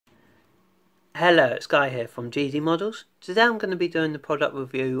Hello, it's Guy here from GD Models. Today I'm going to be doing the product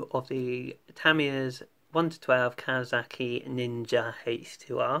review of the Tamiya's 1 to 12 Kawasaki Ninja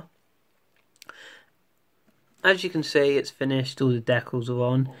H2R. As you can see, it's finished, all the decals are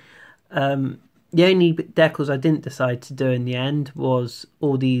on. The only decals I didn't decide to do in the end was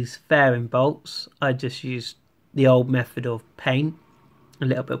all these fairing bolts. I just used the old method of paint, a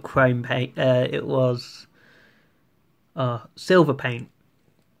little bit of chrome paint. It was silver paint,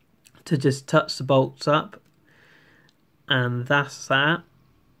 to just touch the bolts up, and that's that.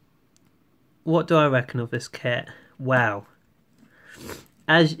 What do I reckon of this kit? Wow.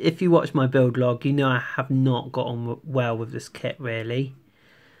 As if you watch my build log, you know I have not got on well with this kit really.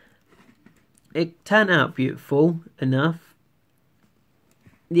 It turned out beautiful enough.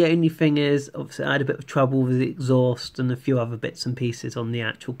 The only thing is, obviously I had a bit of trouble with the exhaust and a few other bits and pieces on the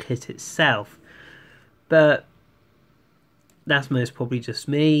actual kit itself. But that's most probably just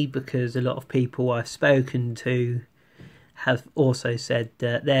me, because a lot of people I've spoken to have also said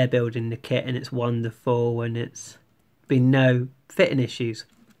that they're building the kit and it's wonderful and it's been no fitting issues.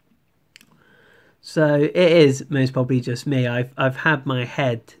 So it is most probably just me. I've had my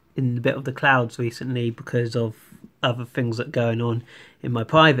head in a bit of the clouds recently because of other things that are going on in my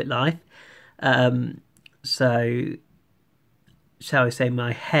private life. So shall I say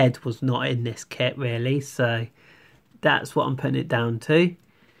my head was not in this kit really, so that's what I'm putting it down to.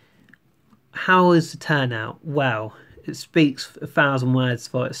 How is the turnout? Well, it speaks 1,000 words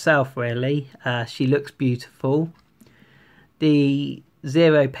for itself really. She looks beautiful. The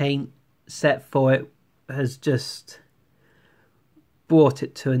zero paint set for it has just brought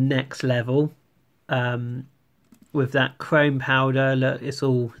it to a next level. With that chrome powder, look, it's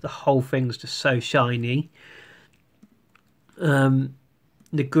all, the whole thing's just so shiny. The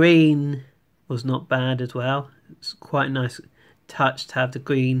green was not bad as well. It's quite a nice touch to have the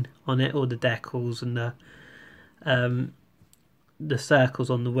green on it, all the decals and the circles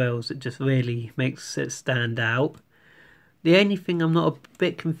on the wheels. It just really makes it stand out. The only thing I'm not a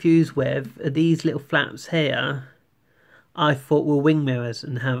bit confused with are these little flaps here. I thought were wing mirrors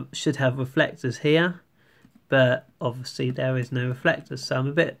and should have reflectors here, but obviously there is no reflectors, so I'm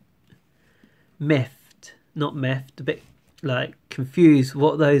a bit a bit like confused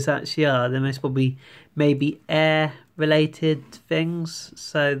what those actually are. They're most probably maybe air related things,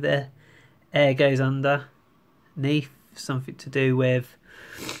 so the air goes underneath, something to do with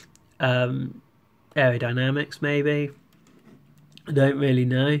aerodynamics maybe. I don't really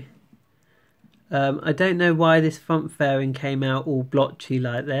know. I don't know why this front fairing came out all blotchy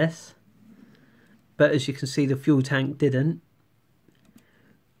like this, but as you can see the fuel tank didn't.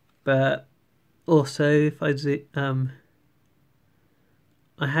 But also if I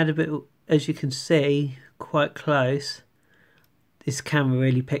had a bit, as you can see, quite close. This camera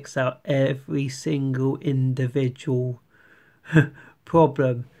really picks out every single individual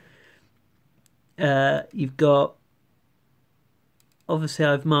problem. You've got, obviously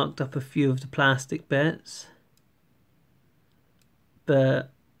I've marked up a few of the plastic bits,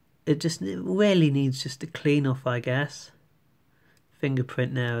 but it really needs just a clean off, I guess.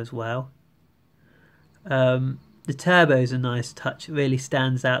 Fingerprint there as well. The turbo's a nice touch. It really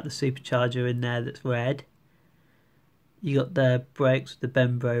stands out, the supercharger in there that's red. You got the brakes with the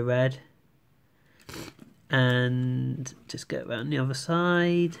Bembro red. And just go around the other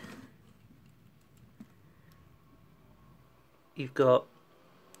side. You've got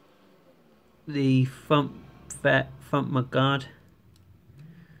the front mudguard,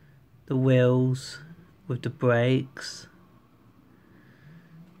 the wheels with the brakes,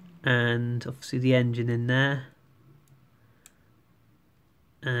 and obviously the engine in there.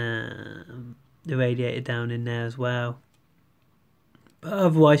 The radiator down in there as well. But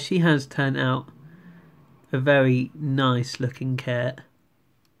otherwise she has turned out a very nice looking kit.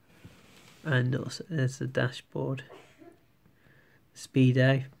 And also there's the dashboard,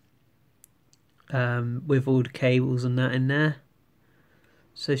 speedo, with all the cables and that in there.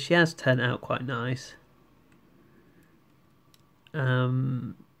 So she has turned out quite nice.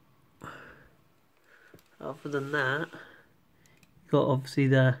 Other than that, you've got obviously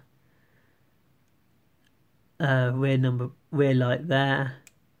the rear light there.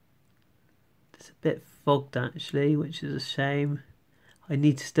 It's a bit fogged actually, which is a shame. I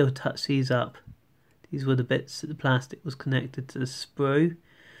need to still touch these up. These were the bits that the plastic was connected to the sprue.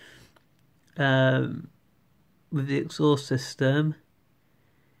 With the exhaust system,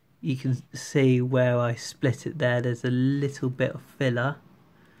 you can see where I split it there. There's a little bit of filler.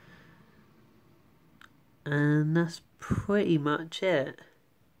 And that's pretty much it.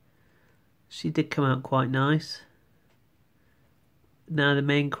 She did come out quite nice. Now the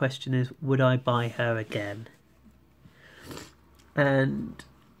main question is, would I buy her again? And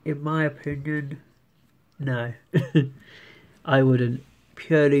in my opinion, no. I wouldn't,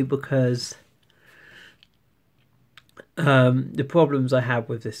 purely because the problems I have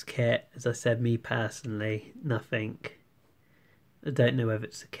with this kit, as I said, me personally, nothing. I don't know whether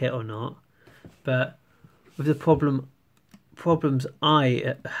it's the kit or not, but with the problems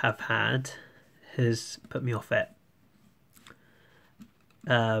I have had, has put me off it.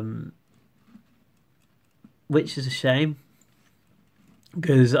 Which is a shame,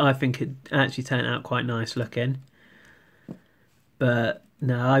 because I think it actually turned out quite nice looking. But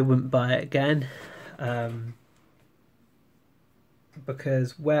no, I wouldn't buy it again,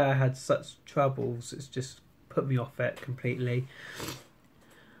 because where I had such troubles, it's just put me off it completely.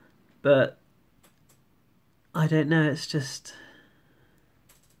 But I don't know, it's just,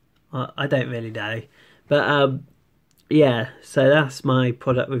 I don't really know. But yeah, so that's my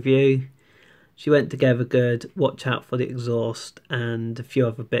product review. She went together good. Watch out for the exhaust and a few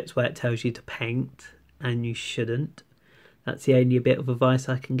other bits where it tells you to paint and you shouldn't. That's the only bit of advice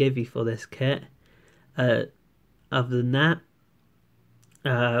I can give you for this kit. Other than that,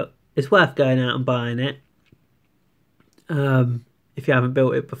 it's worth going out and buying it if you haven't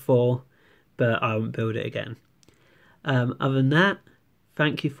built it before, but I won't build it again. Other than that,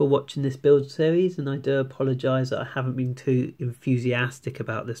 thank you for watching this build series, and I do apologise that I haven't been too enthusiastic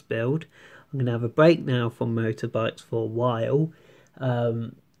about this build. I'm going to have a break now from motorbikes for a while,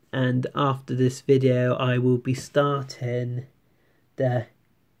 and after this video I will be starting the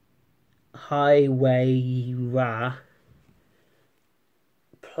Highway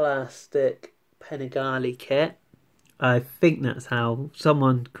plastic Panigale kit. I think that's how,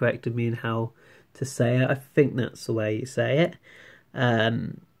 someone corrected me in how to say it. I think that's the way you say it.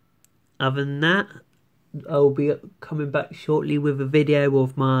 Other than that, I'll be coming back shortly with a video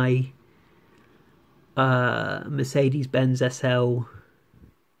of my Mercedes-Benz SL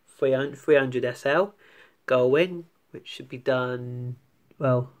 300 SL going, which should be done,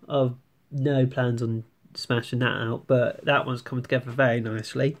 well, I've no plans on smashing that out, but that one's coming together very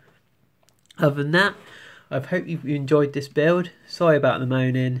nicely. Other than that, I hope you enjoyed this build. Sorry about the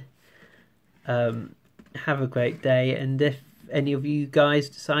moaning. Have a great day, and if any of you guys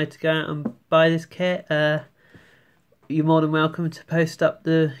decide to go out and buy this kit, you're more than welcome to post up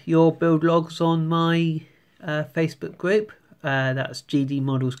your build logs on my Facebook group. That's GD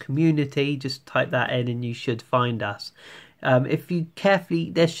Models Community. Just type that in and you should find us. If you carefully,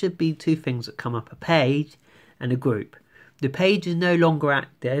 there should be two things that come up: a page and a group. The page is no longer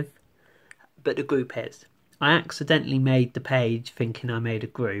active, but the group is. I accidentally made the page thinking I made a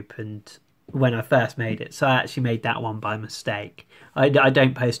group, and when I first made it, so I actually made that one by mistake. I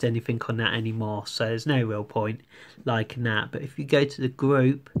don't post anything on that anymore, so there's no real point liking that. But if you go to the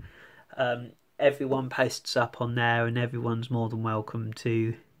group, everyone posts up on there, and everyone's more than welcome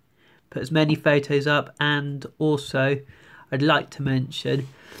to put as many photos up. And also, I'd like to mention,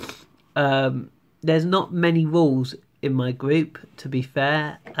 there's not many rules in my group, to be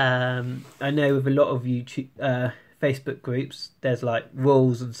fair. I know with a lot of YouTube Facebook groups, there's like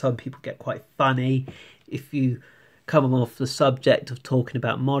rules, and some people get quite funny if you come off the subject of talking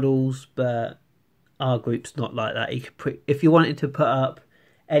about models, but our group's not like that. You could if you wanted to put up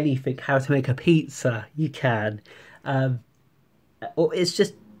anything, how to make a pizza, you can. Or it's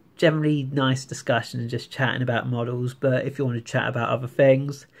just generally nice discussion and just chatting about models. But if you want to chat about other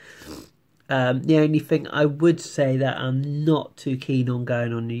things, the only thing I would say that I'm not too keen on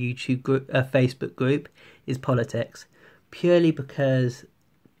going on the YouTube group, Facebook group, is politics, purely because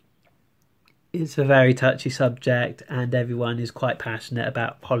it's a very touchy subject and everyone is quite passionate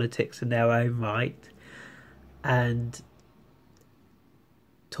about politics in their own right, and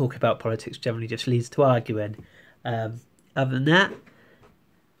talking about politics generally just leads to arguing. Other than that,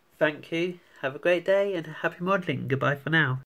 thank you, have a great day, and happy modelling. Goodbye for now.